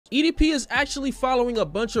EDP is actually following a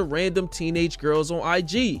bunch of random teenage girls on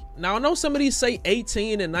IG. Now I know some of these say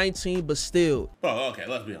 18 and 19, but still. Bro, okay,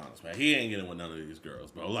 let's be honest, man. He ain't getting with none of these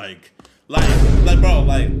girls, bro.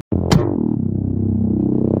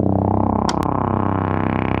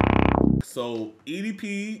 So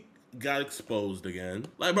EDP got exposed again.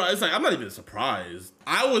 Like, bro, it's like, I'm not even surprised.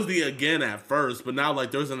 I was the again at first, but now,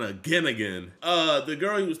 like, there's an again. The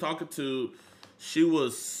girl he was talking to, she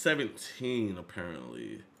was 17,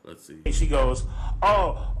 apparently. Let's see. She goes,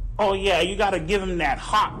 oh yeah, you gotta give him that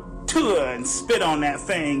hot tour and spit on that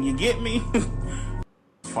thing, you get me?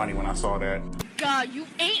 Funny when I saw that. God, you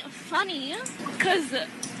ain't funny, cause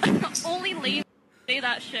only ladies say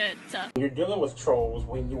that shit. When you're dealing with trolls,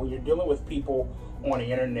 when you're dealing with people on the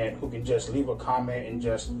internet who can just leave a comment and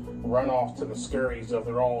just run off to the scurries of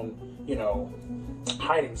their own, you know,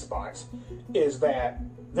 hiding spots, is that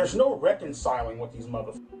there's no reconciling with these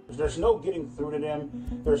motherfuckers. There's no getting through to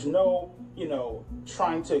them. There's no, you know,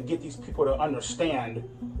 trying to get these people to understand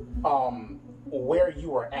where you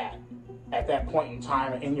were at that point in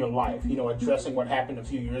time in your life. You know, addressing what happened a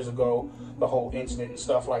few years ago, the whole incident and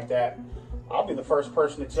stuff like that. I'll be the first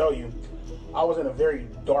person to tell you, I was in a very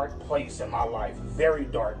dark place in my life, very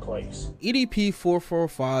dark place. EDP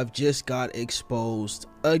 445 just got exposed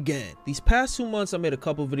again. These past 2 months I made a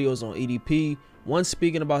couple videos on EDP, one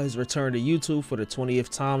speaking about his return to YouTube for the 20th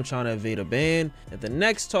time trying to evade a ban, and the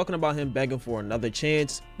next talking about him begging for another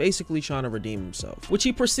chance, basically trying to redeem himself, which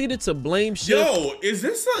he proceeded to blame shit. Yo, is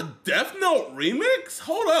this a Death Note remix?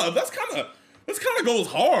 Hold up, this kind of goes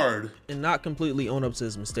hard. And not completely own up to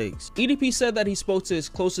his mistakes. EDP said that he spoke to his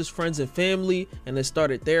closest friends and family and has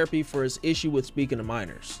started therapy for his issue with speaking to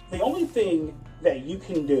minors. The only thing that you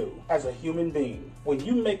can do as a human being when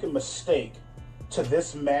you make a mistake to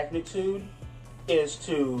this magnitude is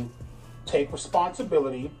to take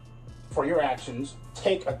responsibility for your actions,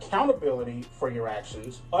 take accountability for your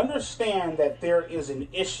actions, understand that there is an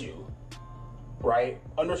issue, right?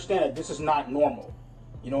 Understand that this is not normal.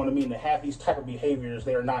 You know what I mean? To have these type of behaviors,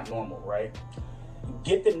 they are not normal, right?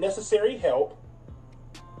 Get the necessary help,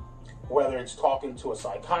 whether it's talking to a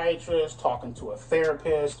psychiatrist, talking to a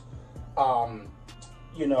therapist,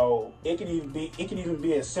 you know, it could even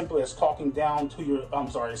be as simple as talking down to your,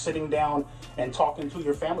 sitting down and talking to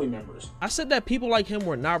your family members. I said that people like him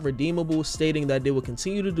were not redeemable, stating that they would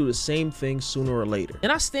continue to do the same thing sooner or later.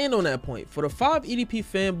 And I stand on that point. For the 5 EDP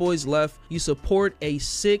fanboys left, you support a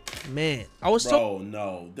sick man. Bro,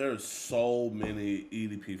 no, there's so many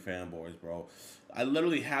EDP fanboys, bro. I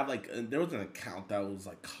literally have like, there was an account that was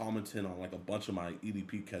like commenting on like a bunch of my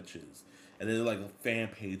EDP catches, and it's like a fan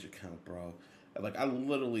page account, bro. Like, I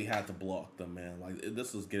literally had to block them, man. Like,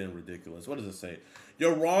 this is getting ridiculous. What does it say?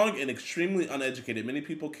 You're wrong and extremely uneducated. Many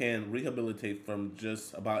people can rehabilitate from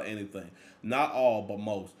just about anything. Not all, but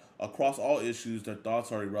most. Across all issues, their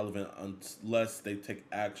thoughts are irrelevant unless they take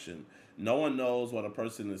action. No one knows what a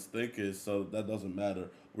person is thinking, so that doesn't matter.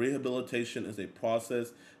 Rehabilitation is a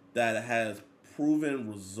process that has proven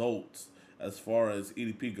results as far as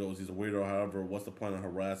EDP goes. He's a weirdo, however, what's the point of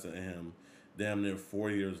harassing him damn near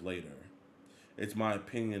 4 years later? It's my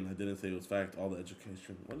opinion. I didn't say it was fact. All the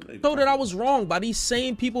education. So that I was wrong by these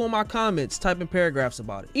same people in my comments typing paragraphs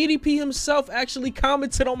about it. EDP himself actually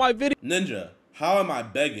commented on my video. Ninja, how am I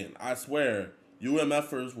begging? I swear,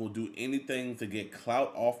 UMFers will do anything to get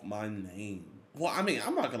clout off my name. Well, I mean,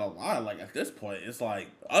 I'm not gonna lie, like, at this point, it's like,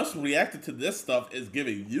 us reacting to this stuff is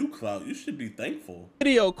giving you clout. You should be thankful.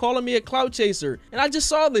 Video calling me a clout chaser, and I just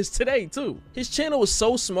saw this today, too. His channel was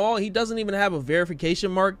so small, he doesn't even have a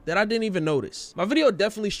verification mark that I didn't even notice. My video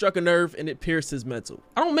definitely struck a nerve, and it pierced his mental.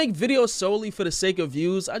 I don't make videos solely for the sake of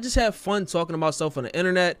views. I just have fun talking about stuff on the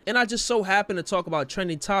internet, and I just so happen to talk about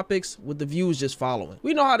trending topics with the views just following.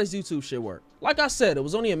 We know how this YouTube shit works. Like I said, it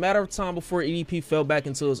was only a matter of time before EDP fell back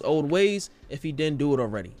into his old ways if he didn't do it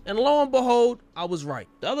already. And lo and behold, I was right.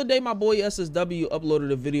 The other day, my boy SSW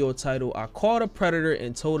uploaded a video titled, I Caught a Predator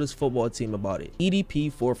and Told His Football Team About It,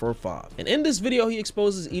 EDP 445. And in this video, he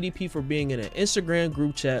exposes EDP for being in an Instagram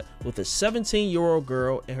group chat with a 17-year-old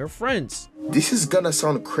girl and her friends. This is gonna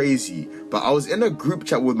sound crazy, but I was in a group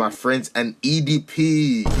chat with my friends and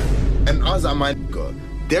EDP. And I was like, my God,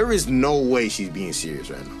 there is no way she's being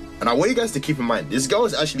serious right now. And I want you guys to keep in mind, this girl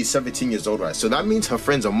is actually 17 years old, right? So that means her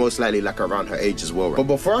friends are most likely like around her age as well, right? But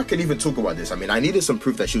before I could even talk about this, I mean, I needed some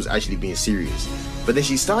proof that she was actually being serious. But then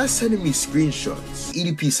she started sending me screenshots.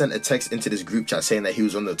 EDP sent a text into this group chat saying that he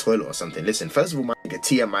was on the toilet or something. Listen, first of all, my nigga,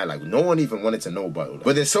 TMI, like, no one even wanted to know about it.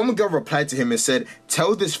 But then some girl replied to him and said,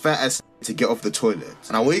 tell this fat ass to get off the toilet.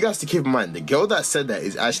 And I want you guys to keep in mind, the girl that said that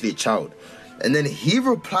is actually a child. And then he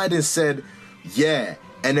replied and said, yeah,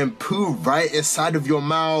 and then poo right inside of your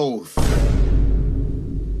mouth.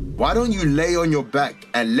 Why don't you lay on your back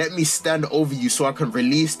and let me stand over you so I can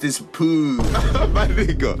release this poo? My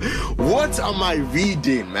nigga, what am I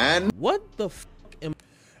reading, man? What the f am...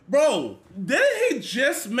 Bro, didn't he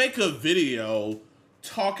just make a video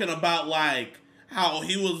talking about like how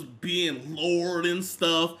he was being lured and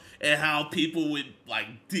stuff and how people would like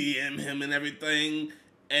DM him and everything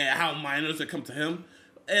and how minors would come to him?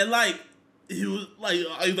 And like, he was like,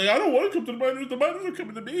 I don't want to come to the minors are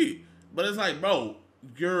coming to me. But it's like, bro,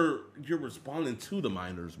 you're responding to the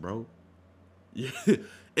minors, bro.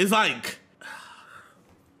 It's like,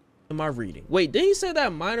 am I reading? Wait, didn't he say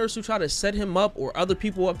that minors who try to set him up or other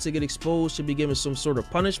people up to get exposed should be given some sort of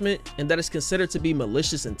punishment and that is considered to be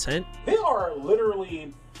malicious intent? There are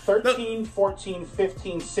literally 13, 14,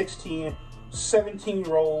 15, 16,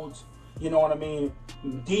 17-year-olds, you know what I mean,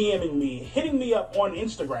 DMing me, hitting me up on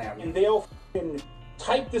Instagram, and they'll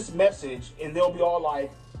type this message and they'll be all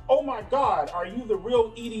like, oh my God, are you the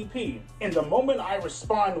real EDP? And the moment I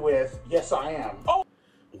respond with, yes, I am. Oh.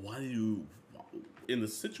 Why do you, in the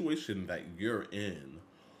situation that you're in,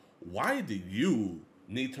 why do you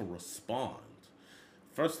need to respond?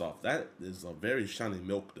 First off, that is a very shiny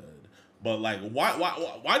milk dud. But like,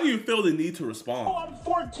 why do you feel the need to respond? Oh, I'm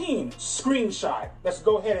 14. Screenshot. Let's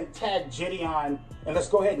go ahead and tag JiDion, and let's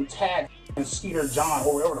go ahead and tag Skeeter John,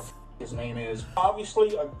 or whatever the f his name is.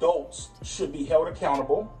 Obviously, adults should be held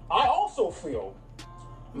accountable. I also feel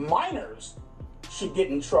minors should get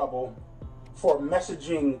in trouble for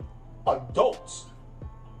messaging adults.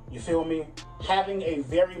 You feel me? Having a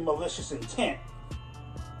very malicious intent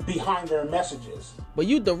behind their messages. But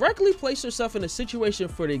you directly place yourself in a situation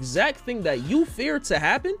for the exact thing that you fear to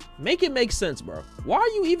happen? Make it make sense, bro. Why are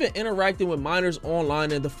you even interacting with minors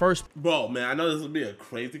online in the first... Bro, man, I know this would be a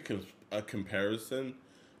crazy comparison,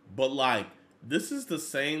 but like, this is the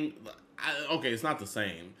same... okay, it's not the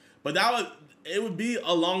same, but it would be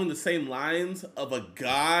along the same lines of a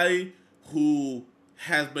guy who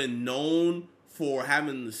has been known for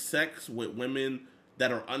having sex with women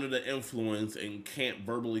that are under the influence and can't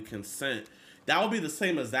verbally consent. That would be the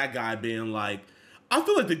same as that guy being like, I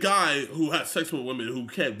feel like the guy who has sex with women who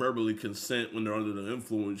can't verbally consent when they're under the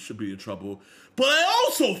influence should be in trouble. But I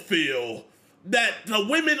also feel that the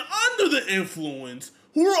women under the influence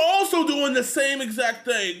who are also doing the same exact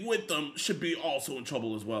thing with them should be also in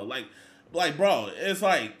trouble as well. Like, bro, it's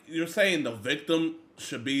like you're saying the victim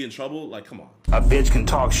should be in trouble. Like, come on. A bitch can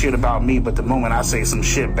talk shit about me, but the moment I say some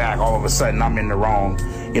shit back, all of a sudden I'm in the wrong.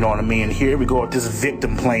 You know what I mean? Here we go with this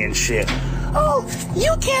victim playing shit. Oh,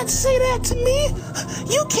 you can't say that to me.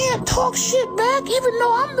 You can't talk shit back, even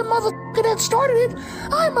though I'm the motherfucker that started it.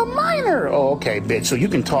 I'm a minor. Oh, okay, bitch, so you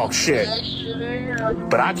can talk shit,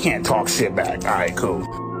 but I can't talk shit back. All right, cool.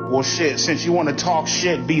 Well, shit, since you want to talk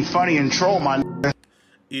shit, be funny and troll my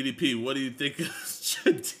EDP, what do you think of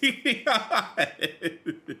JiDion?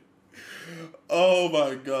 Oh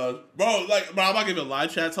my gosh. Bro, like, bro, I'm not giving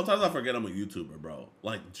live chat. Sometimes I forget I'm a YouTuber, bro.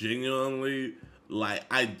 Like, genuinely, like,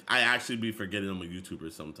 I actually be forgetting I'm a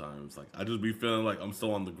YouTuber sometimes. Like, I just be feeling like I'm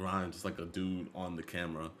still on the grind, just like a dude on the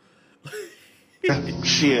camera.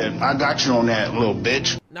 Shit, I got you on that, little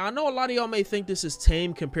bitch. Now, I know a lot of y'all may think this is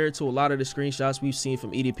tame compared to a lot of the screenshots we've seen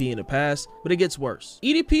from EDP in the past, but it gets worse.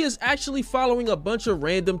 EDP is actually following a bunch of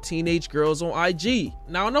random teenage girls on IG.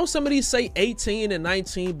 Now, I know some of these say 18 and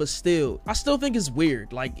 19, but still, I still think it's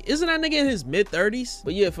weird. Like, isn't that nigga in his mid-30s?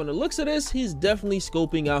 But yeah, from the looks of this, he's definitely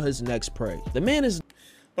scoping out his next prey. The man is...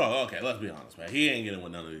 Bro, okay, let's be honest, man. He ain't getting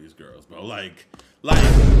with none of these girls, bro. Like,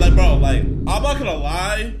 bro, like, I'm not gonna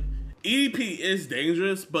lie, EDP is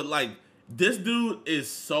dangerous, but like, this dude is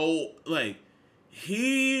so, like,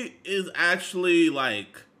 he is actually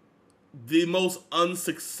like the most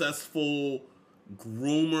unsuccessful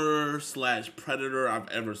groomer / predator I've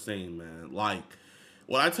ever seen, man. Like,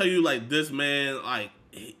 when I tell you, like, this man, like,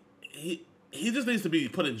 he just needs to be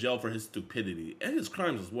put in jail for his stupidity and his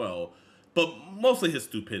crimes as well, but mostly his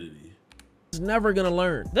stupidity. He's never gonna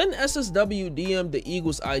learn. Then SSW DM'd the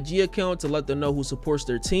Eagles IG account to let them know who supports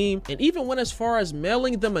their team, and even went as far as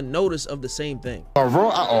mailing them a notice of the same thing. I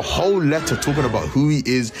wrote out a whole letter talking about who he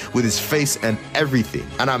is with his face and everything.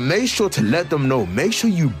 And I made sure to let them know, make sure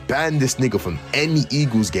you ban this nigga from any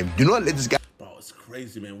Eagles game. Do not let this guy... Bro, it's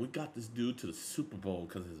crazy, man. We got this dude to the Super Bowl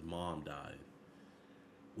because his mom died.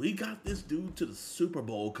 We got this dude to the Super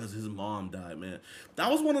Bowl because his mom died, man.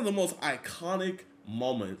 That was one of the most iconic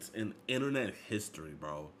moments in internet history,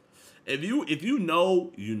 bro. If you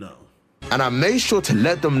know, you know. And I made sure to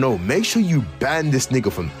let them know, make sure you ban this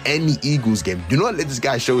nigga from any Eagles game. Do not let this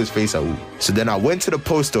guy show his face at all. So then I went to the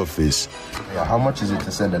post office. Yeah, how much is it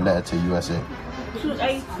to send a letter to USA?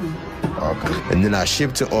 280. Okay. And then I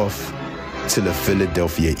shipped it off to the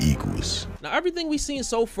Philadelphia Eagles. Now, everything we've seen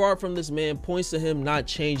so far from this man points to him not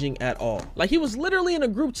changing at all. Like, he was literally in a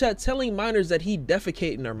group chat telling minors that he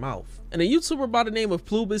defecate in their mouth. And a YouTuber by the name of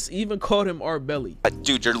Plubis even called him R. Belly.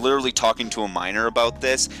 Dude, you're literally talking to a minor about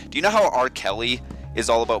this. Do you know how R. Kelly is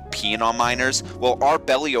all about peeing on minors? Well, R.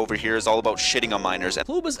 Belly over here is all about shitting on minors.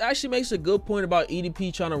 Plubis actually makes a good point about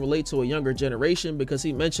EDP trying to relate to a younger generation because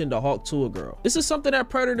he mentioned a hawk to a girl. This is something that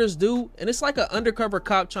predators do, and it's like an undercover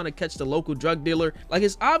cop trying to catch the local drug dealer. Like,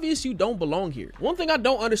 it's obvious you don't belong here. One thing I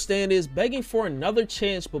don't understand is begging for another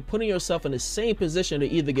chance but putting yourself in the same position to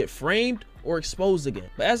either get framed or exposed again.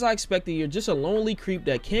 But as I expected, you're just a lonely creep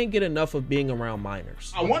that can't get enough of being around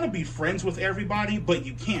minors. I want to be friends with everybody, but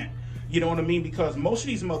you can't. You know what I mean? Because most of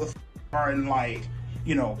these motherfuckers are in, like,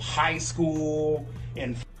 you know, high school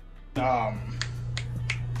and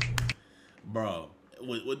Bro,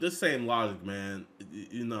 with this same logic, man,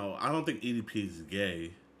 you know, I don't think EDP is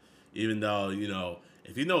gay, even though, you know,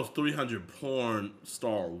 if he knows 300 porn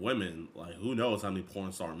star women, like, who knows how many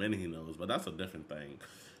porn star men he knows, but that's a different thing.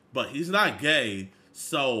 But he's not gay,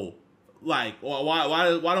 so, like, why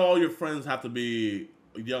do all your friends have to be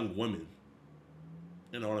young women?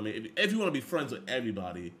 You know what I mean? If you want to be friends with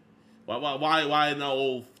everybody, why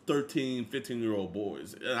no 13, 15-year-old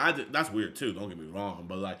boys? And that's weird too, don't get me wrong.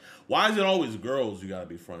 But, like, why is it always girls you got to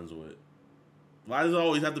be friends with? Why does it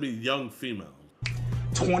always have to be young females?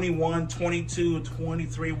 21, 22,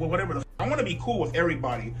 23, well, whatever the f. I want to be cool with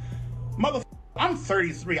everybody. I'm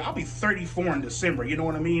 33. I'll be 34 in December. You know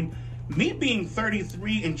what I mean? Me being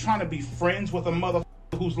 33 and trying to be friends with a mother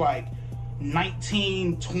who's like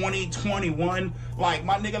 19, 20, 21, like,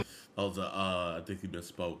 my nigga. I think he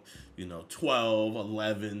misspoke. You know, 12,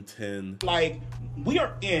 11, 10. Like, we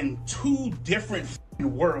are in two different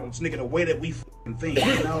worlds, nigga, the way that we think,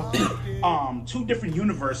 you know? Two different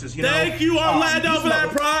universes, you know? Thank you, Orlando, for that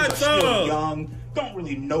pride, still young, don't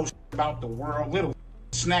really know about the world, little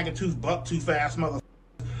snag-a-tooth, buck-too-fast mother.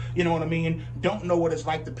 You know what I mean? Don't know what it's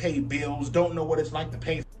like to pay bills, don't know what it's like to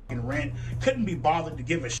pay rent, couldn't be bothered to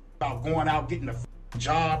give a shit about going out, getting a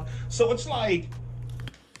job. So it's like...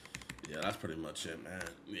 Yeah, that's pretty much it, man.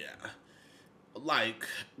 Yeah. Like,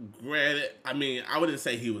 granted, I mean, I wouldn't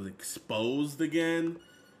say he was exposed again.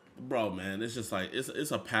 Bro, man, it's just like,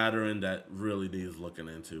 it's a pattern that really needs looking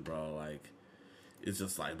into, bro. Like, it's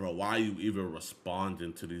just like, bro, why are you even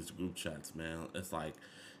responding to these group chats, man? It's like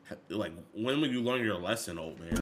when will you learn your lesson, old man?